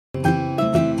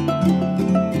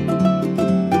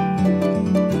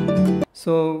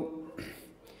So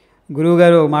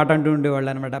గురువుగారు ఒక మాట అంటూ ఉండేవాళ్ళు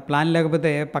అనమాట, ప్లాన్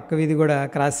లేకపోతే పక్క వీధి కూడా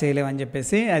క్రాస్ చేయలేమని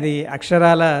చెప్పేసి. అది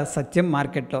అక్షరాల సత్యం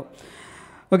మార్కెట్లో.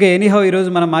 ఓకే, ఎనీహౌ ఈరోజు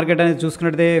మనం మార్కెట్ అనేది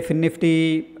చూసుకున్నట్లయితే ఫిన్ నిఫ్టీ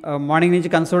మార్నింగ్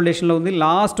నుంచి కన్సోలిడేషన్లో ఉంది.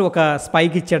 లాస్ట్ ఒక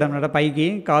స్పైక్ ఇచ్చాడు అనమాట పైకి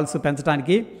కాల్స్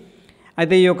పెంచడానికి.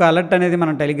 అయితే ఈ యొక్క అలర్ట్ అనేది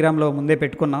మనం టెలిగ్రామ్లో ముందే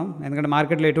పెట్టుకున్నాం, ఎందుకంటే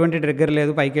మార్కెట్లో ఎటువంటి ట్రిగ్గర్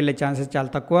లేదు, పైకి వెళ్ళే ఛాన్సెస్ చాలా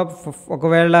తక్కువ.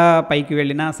 ఒకవేళ పైకి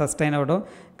వెళ్ళినా సస్టైన్ అవ్వడం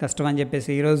కష్టం అని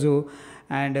చెప్పేసి ఈరోజు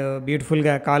అండ్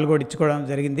బ్యూటిఫుల్గా కాల్ కూడా ఇచ్చుకోవడం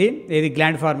జరిగింది. ఇది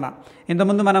గ్లాండ్ ఫార్మా.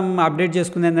 ఇంతకుముందు మనం అప్డేట్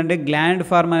చేసుకుంది ఏంటంటే గ్లాండ్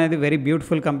ఫార్మా అనేది వెరీ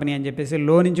బ్యూటిఫుల్ కంపెనీ అని చెప్పేసి.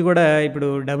 లో నుంచి కూడా ఇప్పుడు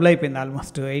డబుల్ అయిపోయింది,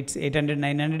 ఆల్మోస్ట్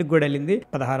 800-900 కూడా వెళ్ళింది.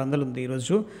 1600 ఉంది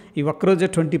ఈరోజు. ఈ ఒక్కరోజు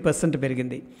 20%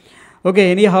 పెరిగింది. ఓకే,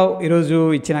 ఎనీహౌ ఈరోజు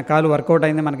ఇచ్చిన కాల్ వర్కౌట్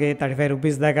అయింది, మనకి 35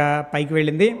 రూపీస్ దాకా పైకి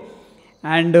వెళ్ళింది.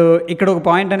 అండ్ ఇక్కడ ఒక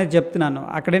పాయింట్ అనేది చెప్తున్నాను,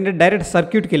 అక్కడేంటే డైరెక్ట్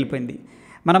సర్క్యూట్కి వెళ్ళిపోయింది.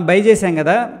 మనం బై చేసాం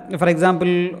కదా, ఫర్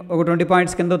ఎగ్జాంపుల్ ఒక 20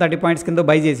 పాయింట్స్ కింద 30 పాయింట్స్ కింద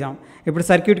బై చేసాం. ఇప్పుడు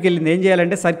సర్క్యూట్కి వెళ్ళింది. ఏం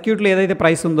చేయాలంటే సర్క్యూట్లో ఏదైతే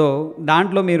ప్రైస్ ఉందో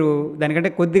దాంట్లో మీరు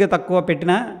దానికంటే కొద్దిగా తక్కువ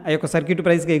పెట్టినా ఆ యొక్క సర్క్యూట్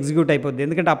ప్రైస్కి ఎగ్జిక్యూట్ అయిపోద్ది.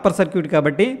 ఎందుకంటే అప్పర్ సర్క్యూట్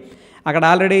కాబట్టి అక్కడ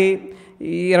ఆల్రెడీ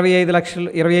 25 లక్షలు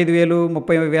 25,000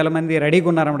 30,000 మంది రెడీగా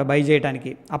ఉన్నారన్నమాట బై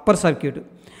చేయడానికి, అప్పర్ సర్క్యూట్.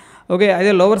 ఓకే,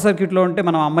 అదే లోవర్ సర్క్యూట్లో ఉంటే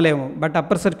మనం అమ్మలేము, బట్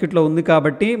అప్పర్ సర్క్యూట్లో ఉంది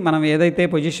కాబట్టి మనం ఏదైతే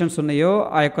పొజిషన్స్ ఉన్నాయో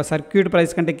ఆ యొక్క సర్క్యూట్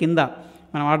ప్రైస్ కంటే కింద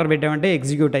మనం ఆర్డర్ పెట్టామంటే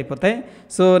ఎగ్జిక్యూట్ అయిపోతాయి.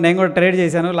 సో నేను కూడా ట్రేడ్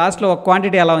చేశాను. లాస్ట్లో ఒక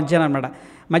క్వాంటిటీ అలా ఉంచాను అనమాట.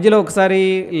 మధ్యలో ఒకసారి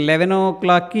 11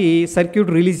 o'clockకి సర్క్యూట్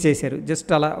రిలీజ్ చేశారు,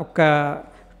 జస్ట్ అలా ఒక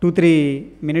 2-3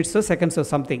 minutes సెకండ్స్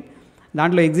సంథింగ్,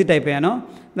 దాంట్లో ఎగ్జిట్ అయిపోయాను.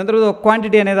 దాని తర్వాత ఒక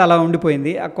క్వాంటిటీ అనేది అలా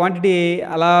ఉండిపోయింది. ఆ క్వాంటిటీ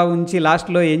అలా ఉంచి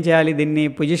లాస్ట్లో ఏం చేయాలి, దీన్ని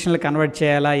పొజిషన్లో కన్వర్ట్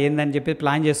చేయాలా ఏందని చెప్పి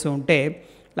ప్లాన్ చేస్తూ ఉంటే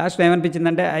లాస్ట్లో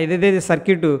ఏమనిపించిందంటే ఏదైతే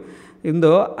సర్క్యూట్ ఉందో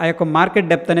ఆ యొక్క మార్కెట్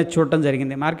డెప్త్ అనేది చూడటం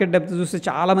జరిగింది. మార్కెట్ డెప్త్ చూస్తే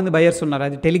చాలామంది బయర్స్ ఉన్నారు,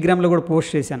 అది టెలిగ్రామ్లో కూడా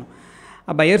పోస్ట్ చేశాను.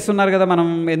 ఆ బయర్స్ ఉన్నారు కదా, మనం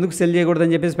ఎందుకు సెల్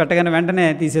చేయకూడదని చెప్పేసి పెట్టగానే వెంటనే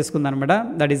తీసేసుకుంది అనమాట.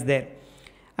 That is there.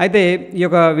 అయితే ఈ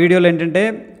యొక్క వీడియోలో ఏంటంటే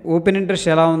ఓపెన్ ఇంట్రెస్ట్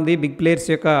ఎలా ఉంది, బిగ్ ప్లేయర్స్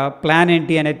యొక్క ప్లాన్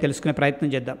ఏంటి అనేది తెలుసుకునే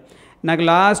ప్రయత్నం చేద్దాం. నాకు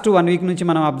లాస్ట్ 1 week నుంచి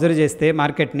మనం అబ్జర్వ్ చేస్తే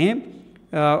మార్కెట్ని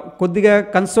కొద్దిగా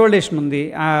కన్సోలిడేషన్ ఉంది,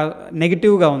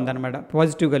 నెగిటివ్గా ఉందన్నమాట,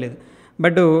 పాజిటివ్గా లేదు.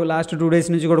 బట్ లాస్ట్ 2 days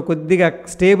నుంచి కూడా కొద్దిగా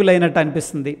స్టేబుల్ అయినట్టు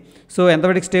అనిపిస్తుంది. సో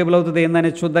ఎంతవరకు స్టేబుల్ అవుతుంది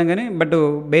ఏందనేది చూద్దాం. కానీ బట్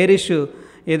బేరిష్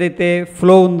ఏదైతే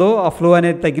ఫ్లో ఉందో ఆ ఫ్లో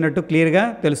అనేది తగ్గినట్టు క్లియర్గా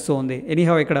తెలుస్తూ ఉంది.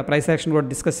 ఎనీహౌ ఇక్కడ ప్రైస్ యాక్షన్ కూడా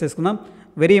డిస్కస్ చేసుకుందాం.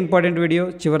 వెరీ ఇంపార్టెంట్ వీడియో,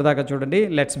 చివరి దాకా చూడండి.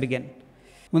 Let's begin.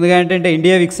 ముందుగా ఏంటంటే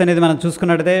ఇండియా విక్స్ అనేది మనం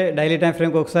చూసుకున్నట్టయితే డైలీ టైం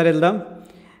ఫ్రేమ్కి ఒకసారి వెళ్దాం.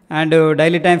 అండ్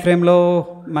డైలీ టైం ఫ్రేమ్లో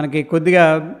మనకి కొద్దిగా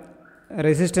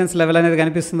రెసిస్టెన్స్ లెవెల్ అనేది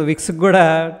కనిపిస్తుంది. విక్స్కి కూడా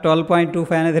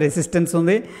 12.25 అనేది రెసిస్టెన్స్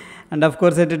ఉంది. అండ్ ఆఫ్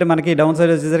కోర్స్ ఏంటంటే మనకి డౌన్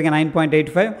సైడ్ వచ్చేసరికి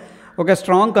 9.85, ఒక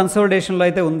స్ట్రాంగ్ కన్సోలిడేషన్లో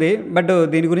అయితే ఉంది. బట్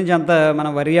దీని గురించి అంత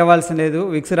మనం వరీ అవ్వాల్సిన లేదు.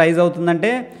 విక్స్ రైజ్ అవుతుందంటే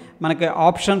మనకి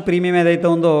ఆప్షన్ ప్రీమియం ఏదైతే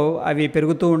ఉందో అవి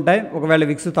పెరుగుతూ ఉంటాయి, ఒకవేళ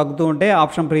విక్స్ తగ్గుతూ ఉంటే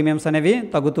ఆప్షన్ ప్రీమియమ్స్ అనేవి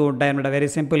తగ్గుతూ ఉంటాయి అన్నమాట, వెరీ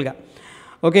సింపుల్గా.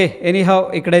 ఓకే, ఎనీహౌ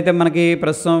ఇక్కడైతే మనకి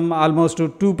ప్రస్తుతం ఆల్మోస్ట్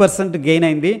 2% గెయిన్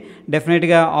అయింది.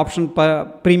 డెఫినెట్గా ఆప్షన్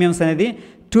ప్రీమియమ్స్ అనేది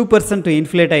 2%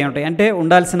 ఇన్ఫ్లేట్ అయి ఉంటాయి, అంటే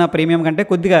ఉండాల్సిన ప్రీమియం కంటే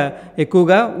కొద్దిగా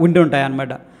ఎక్కువగా ఉండి ఉంటాయి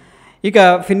అన్నమాట. ఇక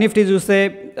ఫిన్ నిఫ్టీ చూస్తే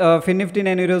ఫిన్ నిఫ్టీ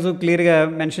నేను ఈరోజు క్లియర్గా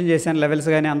మెన్షన్ చేశాను లెవెల్స్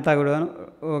కానీ అంతా కూడా.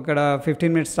 ఇక్కడ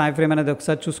 15 minutes టైం ఫ్రేమ్ అనేది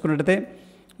ఒకసారి చూసుకున్నట్టయితే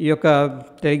ఈ యొక్క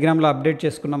టెలిగ్రామ్లో అప్డేట్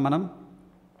చేసుకున్నాం మనం.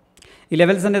 ఈ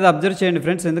లెవెల్స్ అనేది అబ్జర్వ్ చేయండి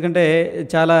ఫ్రెండ్స్, ఎందుకంటే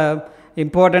చాలా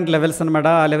ఇంపార్టెంట్ లెవెల్స్ అనమాట.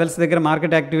 ఆ లెవెల్స్ దగ్గర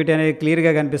మార్కెట్ యాక్టివిటీ అనేది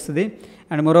క్లియర్గా కనిపిస్తుంది.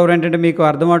 అండ్ మోరోవర్ ఏంటంటే మీకు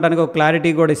అర్థం అవడానికి ఒక క్లారిటీ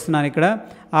కూడా ఇస్తున్నాను ఇక్కడ.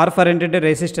 ఆర్ఫర్ ఏంటంటే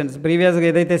రెసిస్టెన్స్, ప్రీవియస్గా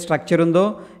ఏదైతే స్ట్రక్చర్ ఉందో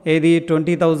ఏది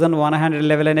 20,100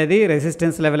 లెవెల్ అనేది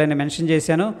రెసిస్టెన్స్ లెవెల్ అని మెన్షన్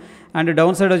చేశాను. అండ్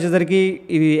డౌన్ సైడ్ వచ్చేసరికి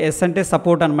ఇది ఎస్ అంటే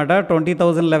సపోర్ట్ అనమాట.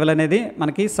 20,000 లెవెల్ అనేది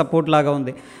మనకి సపోర్ట్ లాగా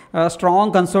ఉంది.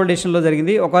 స్ట్రాంగ్ కన్సోలిడేషన్లో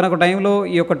జరిగింది. ఒకనొక టైంలో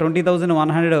ఈ యొక్క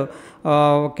 20,100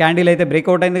 క్యాండిల్ అయితే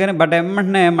బ్రేక్అవుట్ అయింది, కానీ బట్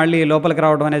వెంటనే మళ్ళీ లోపలికి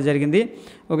రావడం అనేది జరిగింది.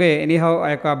 ఓకే, ఎనీహౌ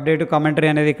ఆ యొక్క అప్డేట్ కామెంటరీ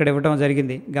అనేది ఇక్కడ ఇవ్వడం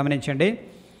జరిగింది, గమనించండి.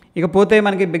 ఇకపోతే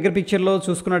మనకి బిగ్గర్ పిక్చర్లో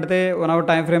చూసుకున్నట్టయితే 1 hour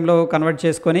టైం ఫ్రేమ్లో కన్వర్ట్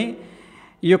చేసుకొని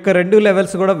ఈ యొక్క 2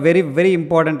 levels కూడా వెరీ వెరీ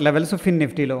ఇంపార్టెంట్ లెవెల్స్ ఫిన్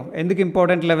నిఫ్టీలో. ఎందుకు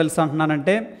ఇంపార్టెంట్ లెవెల్స్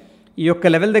అంటున్నానంటే ఈ యొక్క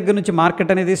లెవెల్ దగ్గర నుంచి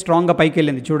మార్కెట్ అనేది స్ట్రాంగ్గా పైకి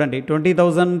వెళ్ళింది. చూడండి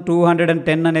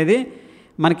 20,210 అనేది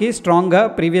మనకి స్ట్రాంగ్గా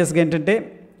ప్రీవియస్గా ఏంటంటే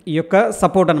ఈ యొక్క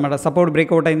సపోర్ట్ అనమాట, సపోర్ట్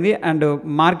బ్రేక్అవుట్ అయింది. అండ్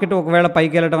మార్కెట్ ఒకవేళ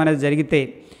పైకి వెళ్ళడం అనేది జరిగితే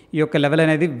ఈ యొక్క లెవెల్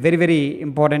అనేది very very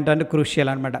important and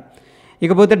crucial అనమాట.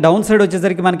 ఇకపోతే డౌన్ సైడ్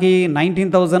వచ్చేసరికి మనకి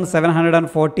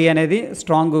 19,740 అనేది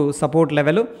స్ట్రాంగ్ సపోర్ట్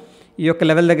లెవెల్. ఈ యొక్క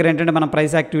లెవెల్ దగ్గర ఏంటంటే మనం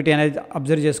ప్రైస్ యాక్టివిటీ అనేది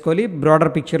అబ్జర్వ్ చేసుకోవాలి.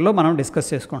 బ్రాడర్ పిక్చర్లో మనం డిస్కస్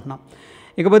చేసుకుంటున్నాం.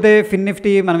 ఇకపోతే ఫిన్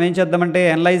నిఫ్టీ మనం ఏం చేద్దామంటే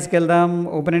అనలైజ్కి వెళ్దాం,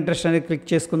 ఓపెన్ ఇంట్రెస్ట్ అనేది క్లిక్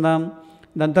చేసుకుందాం.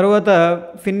 దాని తర్వాత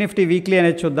ఫిన్ నిఫ్టీ వీక్లీ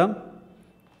అనేది చూద్దాం.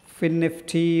 ఫిన్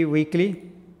నిఫ్టీ వీక్లీ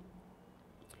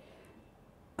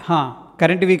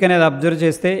కరెంట్ వీక్ అనేది అబ్జర్వ్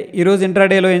చేస్తే ఈరోజు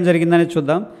ఇంట్రాడేలో ఏం జరిగిందనేది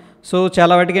చూద్దాం. సో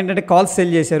చాలా వాటికి ఏంటంటే కాల్స్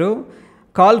సెల్ చేశారు.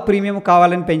 కాల్ ప్రీమియం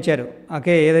కావాలని పెంచారు.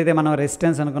 ఓకే, ఏదైతే మనం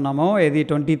రెసిస్టెన్స్ అనుకున్నామో ఏది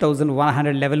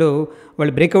 20,100 లెవెల్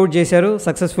వాళ్ళు బ్రేక్అవుట్ చేశారు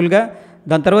సక్సెస్ఫుల్గా.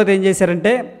 దాని తర్వాత ఏం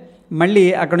చేశారంటే మళ్ళీ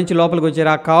అక్కడ నుంచి లోపలికి వచ్చారు.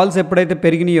 ఆ కాల్స్ ఎప్పుడైతే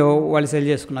పెరిగినాయో వాళ్ళు సెల్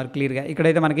చేసుకున్నారు క్లియర్గా.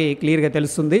 ఇక్కడైతే మనకి క్లియర్గా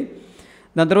తెలుస్తుంది.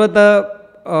 దాని తర్వాత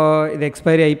ఇది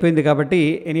ఎక్స్పైరీ అయిపోయింది కాబట్టి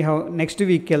ఎనీహౌ నెక్స్ట్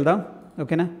వీక్కి వెళ్దాం.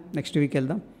 ఓకేనా, నెక్స్ట్ వీక్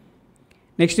వెళ్దాం.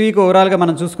 నెక్స్ట్ వీక్ ఓవరాల్గా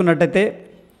మనం చూసుకున్నట్టయితే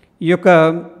ఈ యొక్క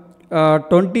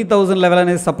 20,000 లెవెల్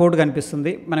అనేది సపోర్ట్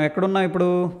కనిపిస్తుంది. మనం ఎక్కడున్నాం ఇప్పుడు?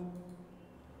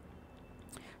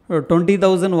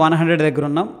 20,100 దగ్గర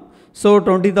ఉన్నాం. సో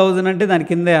 20,000 అంటే దాని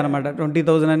కిందే అనమాట.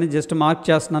 20,000 అని జస్ట్ మార్క్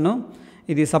చేస్తున్నాను.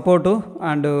 ఇది సపోర్టు.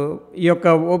 అండ్ ఈ యొక్క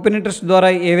ఓపెన్ ఇంట్రెస్ట్ ద్వారా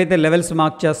ఏవైతే లెవెల్స్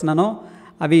మార్క్ చేస్తున్నానో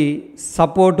అవి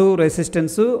సపోర్టు,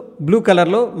 రెసిస్టెన్సు బ్లూ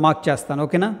కలర్లో మార్క్ చేస్తాను.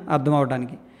 ఓకేనా, అర్థం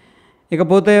అవడానికి.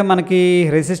 ఇకపోతే మనకి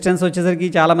రెసిస్టెన్స్ వచ్చేసరికి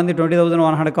చాలామంది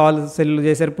 20,100 కాల్ సెల్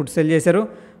చేశారు, పుట్ సెల్ చేశారు.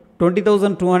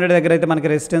 20,200 దగ్గర అయితే మనకి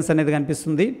రెసిస్టెన్స్ అనేది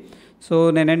కనిపిస్తుంది. సో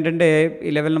నేనేంటంటే ఈ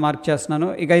లెవెల్ని మార్క్ చేస్తున్నాను.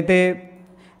 ఇక అయితే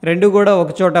రెండు కూడా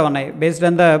ఒక చోట ఉన్నాయి. బేస్డ్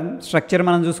ఆన్ ద స్ట్రక్చర్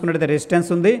మనం చూసుకున్నట్టయితే రెసిస్టెన్స్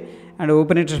ఉంది. అండ్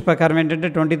ఓపెన్ ఇంట్రెస్ట్ ప్రకారం ఏంటంటే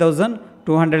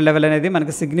 20,200 లెవెల్ అనేది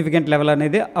మనకి సిగ్నిఫికెంట్ లెవెల్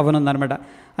అనేది అవనుందనమాట.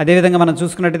 అదేవిధంగా మనం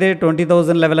చూసుకున్నట్టయితే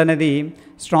 20,000 లెవెల్ అనేది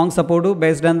strong support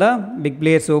based on the big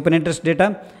players open interest data.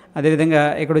 అదేవిధంగా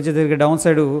ఇక్కడ వచ్చేసరికి డౌన్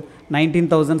సైడ్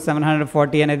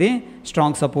 19,740 అనేది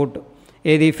స్ట్రాంగ్ సపోర్ట్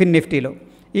ఏది ఫిన్ నిఫ్టీలో.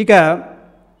 ఇక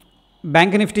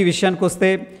బ్యాంక్ నిఫ్టీ విషయానికి వస్తే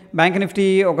బ్యాంక్ నిఫ్టీ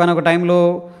ఒకనొక టైంలో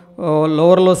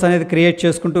లోవర్ లోస్ అనేది క్రియేట్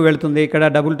చేసుకుంటూ వెళ్తుంది. ఇక్కడ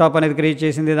డబుల్ టాప్ అనేది క్రియేట్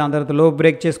చేసింది, దాని తర్వాత లో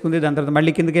బ్రేక్ చేసుకుంది, దాని తర్వాత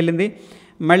మళ్ళీ కిందకి వెళ్ళింది.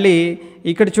 మళ్ళీ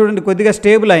ఇక్కడ చూడండి కొద్దిగా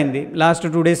స్టేబుల్ అయింది. లాస్ట్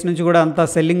 2 డేస్ నుంచి కూడా అంత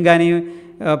సెల్లింగ్ కానీ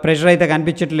ప్రెషర్ అయితే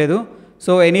కనిపించట్లేదు.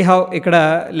 సో ఎనీహౌ ఇక్కడ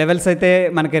లెవెల్స్ అయితే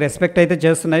మనకి రెస్పెక్ట్ అయితే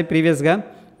చేస్తున్నాయి. ప్రీవియస్గా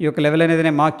ఈ యొక్క లెవెల్ అనేది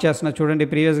నేను మార్క్ చేస్తున్నా. చూడండి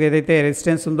ప్రీవియస్గా ఏదైతే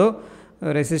రెసిస్టెన్స్ ఉందో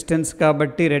రెసిస్టెన్స్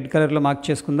కాబట్టి రెడ్ కలర్లో మార్క్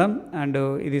చేసుకుందాం. అండ్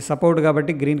ఇది సపోర్ట్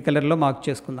కాబట్టి గ్రీన్ కలర్లో మార్క్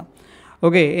చేసుకుందాం.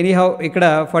 ఓకే, ఎనీహౌ ఇక్కడ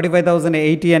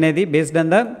 45,080 అనేది బేస్డ్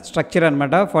ఆన్ ద స్ట్రక్చర్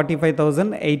అనమాట.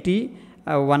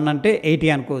 45,081 అంటే 80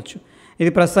 అనుకోవచ్చు.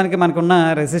 ఇది ప్రస్తుతానికి మనకున్న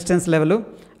రెసిస్టెన్స్ లెవెల్.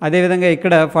 అదేవిధంగా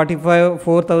ఇక్కడ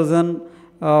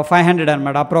 4,500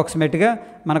 అనమాట అప్రాక్సిమేట్గా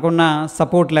మనకున్న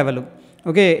సపోర్ట్ లెవెల్.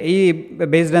 ఓకే, ఈ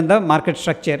based on the market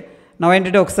structure. నా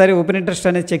ఏంటంటే ఒకసారి ఓపెన్ ఇంట్రెస్ట్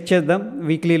అనేది చెక్ చేద్దాం.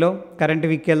 వీక్లీలో కరెంట్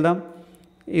వీక్కి వెళ్దాం.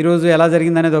 ఈరోజు ఎలా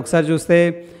జరిగిందనేది ఒకసారి చూస్తే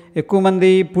ఎక్కువ మంది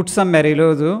పుట్స్ అమ్మారు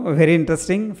ఈరోజు. Very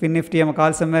interesting. ఫిన్ నిఫ్టీ ఏమో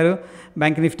కాల్స్ అమ్మారు,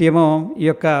 బ్యాంక్ నిఫ్టీ ఏమో ఈ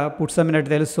యొక్క పుట్స్ అమ్మినట్టు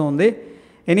తెలుస్తూ ఉంది.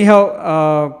 ఎనీహౌ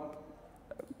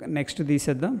నెక్స్ట్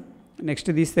తీసేద్దాం. నెక్స్ట్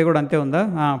తీస్తే కూడా అంతే ఉందా?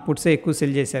 పుట్సే ఎక్కువ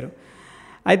సెల్ చేశారు.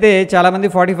 అయితే చాలామంది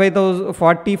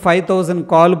 45,000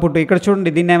 కాల్ పుట్టు. ఇక్కడ చూడండి,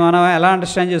 దీన్ని మనం ఎలా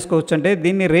అండర్స్టాండ్ చేసుకోవచ్చు అంటే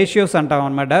దీన్ని రేషియోస్ అంటాం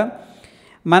అనమాట.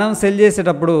 మనం సెల్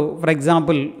చేసేటప్పుడు ఫర్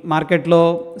ఎగ్జాంపుల్ మార్కెట్లో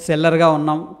సెల్లర్గా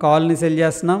ఉన్నాం, కాల్ని సెల్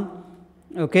చేస్తున్నాం.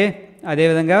 ఓకే,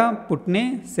 అదేవిధంగా పుట్ని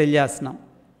సెల్ చేస్తున్నాం.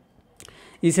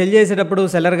 ఈ సెల్ చేసేటప్పుడు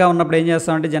సెల్లర్గా ఉన్నప్పుడు ఏం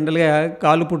చేస్తామంటే జనరల్గా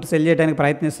కాలు పుట్టు సెల్ చేయడానికి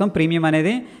ప్రయత్నిస్తాం. ప్రీమియం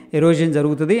అనేది ఎరోజన్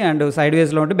జరుగుతుంది అండ్ సైడ్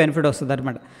వేస్లో ఉంటే బెనిఫిట్ వస్తుంది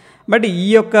అనమాట. బట్ ఈ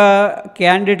యొక్క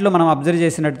క్యాండిడేట్లో మనం అబ్జర్వ్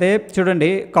చేసినట్టే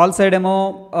చూడండి, కాల్ సైడ్ ఏమో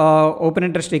ఓపెన్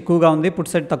ఇంట్రెస్ట్ ఎక్కువగా ఉంది,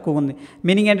 పుట్ సైడ్ తక్కువ ఉంది.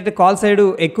 మీనింగ్ ఏంటంటే కాల్ సైడ్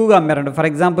ఎక్కువగా అమ్మారంట. ఫర్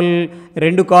ఎగ్జాంపుల్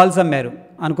 2 కాల్స్ అమ్మారు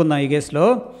అనుకుందాం ఈ కేసులో.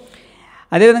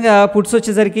 అదేవిధంగా పుట్స్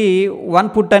వచ్చేసరికి 1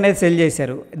 పుట్ అనేది సెల్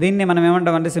చేశారు. దీన్ని మనం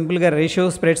ఏమంటాం అంటే సింపుల్గా రేషియో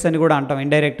స్ప్రెడ్స్ అని కూడా అంటాం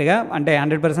ఇండైరెక్ట్గా. అంటే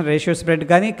 100% రేషియో స్ప్రెడ్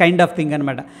కానీ కైండ్ ఆఫ్ థింగ్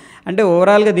అనమాట. అంటే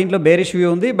ఓవరాల్గా దీంట్లో బేరిష్ వ్యూ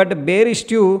ఉంది, బట్ బేరిష్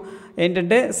వ్యూ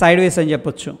ఏంటంటే సైడ్ వేస్ అని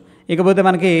చెప్పొచ్చు. ఇకపోతే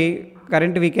మనకి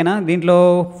కరెంట్ వీకేనా దీంట్లో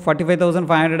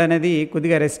 45,500 అనేది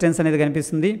కొద్దిగా రెసిస్టెన్స్ అనేది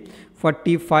కనిపిస్తుంది.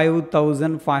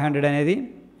 45,500 అనేది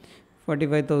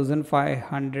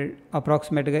 45,500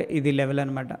 అప్రాక్సిమేట్గా ఇది లెవెల్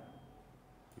అనమాట.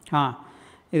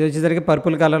 ఇది వచ్చేసరికి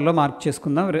పర్పుల్ కలర్లో మార్క్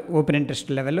చేసుకుందాం ఓపెన్ ఇంట్రెస్ట్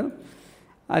లెవెల్.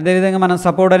 అదేవిధంగా మనం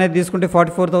సపోర్ట్ అనేది తీసుకుంటే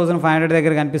 44,500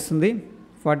 దగ్గర కనిపిస్తుంది.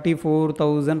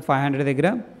 44,500 దగ్గర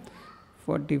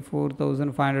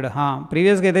 44,500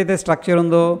 ప్రీవియస్గా ఏదైతే స్ట్రక్చర్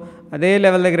ఉందో అదే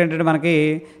లెవెల్ దగ్గర ఏంటంటే మనకి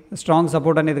స్ట్రాంగ్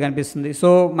సపోర్ట్ అనేది కనిపిస్తుంది. సో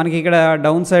మనకి ఇక్కడ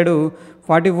డౌన్ సైడ్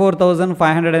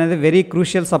 44,500 అనేది వెరీ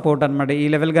క్రూషియల్ సపోర్ట్ అనమాట. ఈ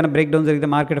లెవెల్ కానీ బ్రేక్ డౌన్ జరిగితే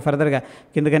మార్కెట్ ఫర్దర్గా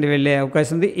కిందకని వెళ్ళే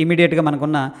అవకాశం ఉంది. ఇమీడియట్గా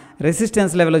మనకున్న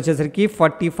రెసిస్టెన్స్ లెవెల్ వచ్చేసరికి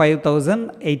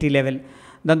 45,080 లెవెల్.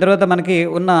 దాని తర్వాత మనకి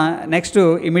ఉన్న నెక్స్ట్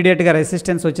ఇమీడియట్గా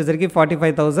రెసిస్టెన్స్ వచ్చేసరికి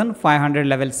 45,500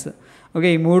 లెవెల్స్. ఓకే,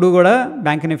 ఈ 3 కూడా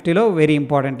బ్యాంక్ నిఫ్టీలో వెరీ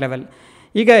ఇంపార్టెంట్ లెవెల్.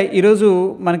 ఇక ఈరోజు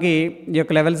మనకి ఈ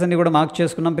యొక్క లెవెల్స్ అన్నీ కూడా మార్క్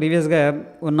చేసుకున్నాం. ప్రీవియస్గా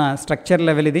ఉన్న స్ట్రక్చర్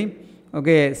లెవెల్ ఇది.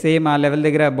 ఓకే, సేమ్ ఆ లెవెల్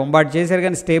దగ్గర బొంబాట్ చేశారు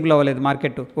కానీ స్టేబుల్ అవ్వలేదు.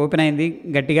 మార్కెట్ ఓపెన్ అయింది,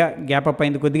 గట్టిగా గ్యాప్ అప్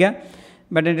అయింది కొద్దిగా,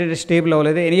 బట్ ఏంటంటే స్టేబుల్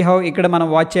అవ్వలేదు. ఎనీహౌ ఇక్కడ మనం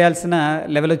వాచ్ చేయాల్సిన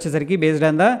లెవెల్ వచ్చేసరికి based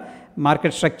on the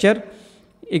market structure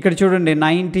ఇక్కడ చూడండి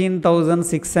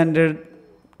 19,600.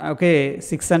 ఓకే,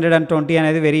 620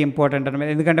 అనేది వెరీ ఇంపార్టెంట్ అనమాట.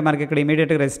 ఎందుకంటే మనకి ఇక్కడ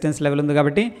ఇమీడియట్గా రెసిస్టెన్స్ లెవెల్ ఉంది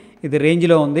కాబట్టి ఇది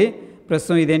రేంజ్లో ఉంది.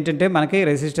 ప్రస్తుతం ఇదేంటంటే మనకి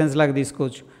రెసిస్టెన్స్ లాగా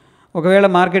తీసుకోవచ్చు. ఒకవేళ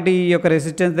మార్కెట్ ఈ యొక్క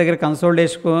రెసిస్టెన్స్ దగ్గర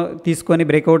కన్సోలిడేషన్ తీసుకొని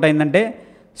బ్రేక్అవుట్ అయిందంటే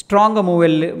స్ట్రాంగ్గా మూవ్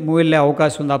వెళ్ళే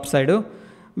అవకాశం ఉంది అప్ సైడ్.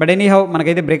 బట్ ఎనీహౌ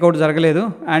మనకైతే బ్రేక్అవుట్ జరగలేదు.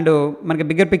 అండ్ మనకి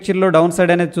బిగ్గర్ పిక్చర్లో డౌన్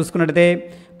సైడ్ అనేది చూసుకున్నట్టయితే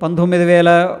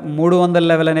 19,300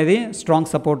 లెవెల్ అనేది స్ట్రాంగ్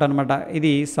సపోర్ట్ అనమాట.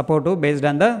 ఇది support based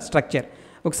on the structure.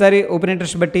 ఒకసారి ఓపెన్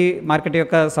ఇంట్రెస్ట్ బట్టి మార్కెట్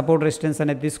యొక్క సపోర్ట్ రెసిస్టెన్స్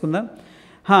అనేది తీసుకుందాం.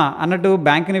 అన్నట్టు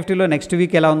బ్యాంక్ నిఫ్టీలో నెక్స్ట్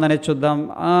వీక్ ఎలా ఉందనేది చూద్దాం.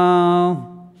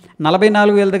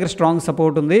 44,000 దగ్గర స్ట్రాంగ్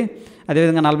సపోర్ట్ ఉంది.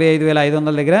 అదేవిధంగా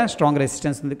 45,500 దగ్గర స్ట్రాంగ్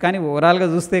రెసిస్టెన్స్ ఉంది. కానీ ఓవరాల్గా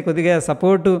చూస్తే కొద్దిగా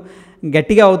సపోర్టు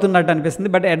గట్టిగా అవుతున్నట్టు అనిపిస్తుంది.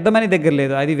 బట్ ఎట్ ద మనీ దగ్గర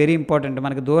లేదు. అది వెరీ ఇంపార్టెంట్.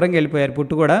 మనకు దూరంగా వెళ్ళిపోయారు.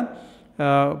 పుట్టు కూడా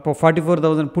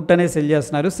 44,000 పుట్ అనేది సెల్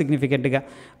చేస్తున్నారు సిగ్నిఫికెంట్గా.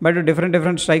 బట్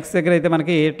డిఫరెంట్ స్ట్రైక్స్ దగ్గర అయితే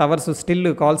మనకి టవర్స్ స్టిల్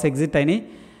కాల్స్ ఎగ్జిస్ట్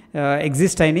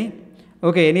అయినాయి.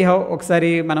 ఓకే, ఎనీహౌ ఒకసారి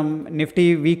మనం నిఫ్టీ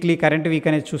వీక్లీ కరెంట్ వీక్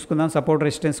అనేది చూసుకుందాం సపోర్ట్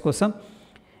రెసిస్టెన్స్ కోసం.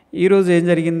 ఈరోజు ఏం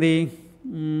జరిగింది,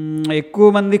 ఎక్కువ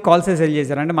మంది కాల్సే సెల్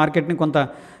చేశారు. అంటే మార్కెట్ని కొంత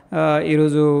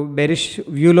ఈరోజు బెరిష్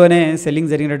వ్యూలోనే సెల్లింగ్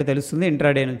జరిగినట్టు తెలుస్తుంది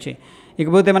ఇంట్రాడే నుంచి.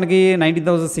 ఇకపోతే మనకి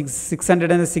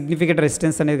 19,600 అనేది సిగ్నిఫికెంట్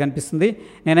రెసిస్టెన్స్ అనేది కనిపిస్తుంది.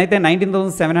 నేనైతే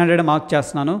 19,700 మార్క్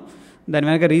చేస్తున్నాను. దాని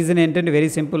వెనక రీజన్ ఏంటంటే వెరీ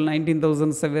సింపుల్,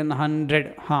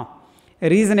 19,700.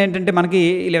 రీజన్ ఏంటంటే మనకి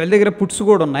ఈ లెవెల్ దగ్గర పుట్స్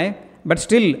కూడా ఉన్నాయి. But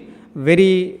still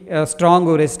very strong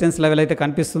resistance level అయితే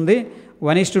కనిపిస్తుంది.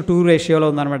 1:2 రేషియోలో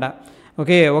ఉందన్నమాట.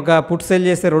 ఓకే, ఒక పుట్ సెల్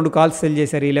చేస్తే 2 కాల్స్ సెల్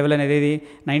చేశారు ఈ లెవెల్ అనేది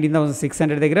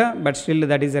 19,600 దగ్గర. But still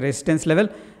that is a resistance level.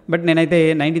 But నేనైతే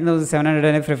 19,700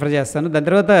 అనేది ప్రిఫర్ చేస్తాను. దాని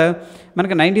తర్వాత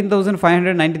మనకి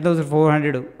 19,500,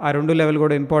 19,400 ఆ 2 లెవెల్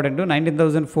కూడా ఇంపార్టెంట్.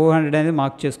 19,400 అనేది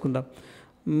మార్క్ చేసుకుందాం.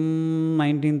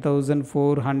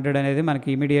 19,400 అనేది మనకి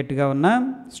ఇమీడియట్గా ఉన్న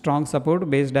strong support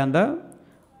based on the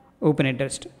open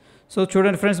interest. So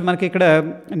చూడండి ఫ్రెండ్స్, మనకి ఇక్కడ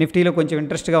నిఫ్టీలో కొంచెం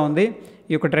ఇంట్రెస్ట్గా ఉంది.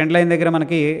 ఈ యొక్క ట్రెండ్ లైన్ దగ్గర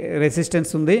మనకి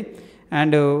రెసిస్టెన్స్ ఉంది.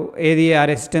 అండ్ ఆ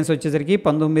రెసిస్టెన్స్ వచ్చేసరికి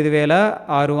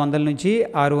 19,600 నుంచి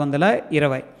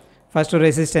 620 ఫస్ట్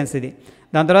రెసిస్టెన్స్ ఇది.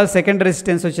 దాని తర్వాత సెకండ్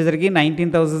రెసిస్టెన్స్ వచ్చేసరికి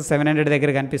 19,700 దగ్గర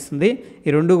కనిపిస్తుంది. ఈ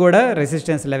 2 కూడా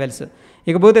రెసిస్టెన్స్ లెవెల్స్.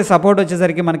 ఇకపోతే సపోర్ట్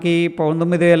వచ్చేసరికి మనకి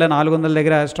 19,400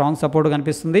 దగ్గర స్ట్రాంగ్ సపోర్ట్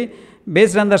కనిపిస్తుంది.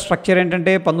 బేస్డ్ ఆన్ ద స్ట్రక్చర్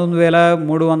ఏంటంటే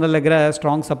 19,300 దగ్గర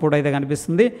స్ట్రాంగ్ సపోర్ట్ అయితే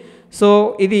కనిపిస్తుంది. సో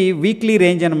ఇది వీక్లీ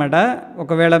రేంజ్ అనమాట.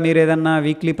 ఒకవేళ మీరు ఏదన్నా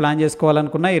వీక్లీ ప్లాన్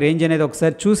చేసుకోవాలనుకున్నా ఈ రేంజ్ అనేది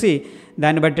ఒకసారి చూసి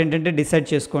దాన్ని బట్టి ఏంటంటే డిసైడ్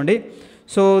చేసుకోండి.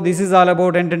 So this is all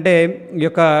about ఏంటంటే ఈ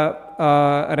యొక్క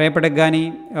రేపటికి కానీ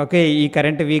ఓకే ఈ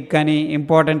కరెంట్ వీక్ కానీ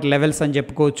ఇంపార్టెంట్ లెవెల్స్ అని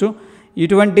చెప్పుకోవచ్చు.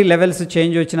 ఇటువంటి లెవెల్స్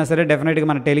చేంజ్ వచ్చినా సరే డెఫినెట్గా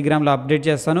మన టెలిగ్రామ్లో అప్డేట్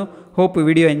చేస్తాను. హోప్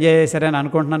వీడియో ఎంజాయ్ చేశారని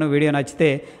అనుకుంటున్నాను. వీడియో నచ్చితే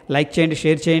లైక్ చేయండి,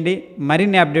 షేర్ చేయండి.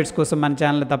 మరిన్ని అప్డేట్స్ కోసం మన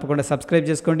ఛానల్ తప్పకుండా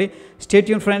సబ్స్క్రైబ్ చేసుకోండి. స్టే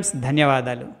ట్యూన్ ఫ్రెండ్స్,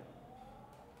 ధన్యవాదాలు.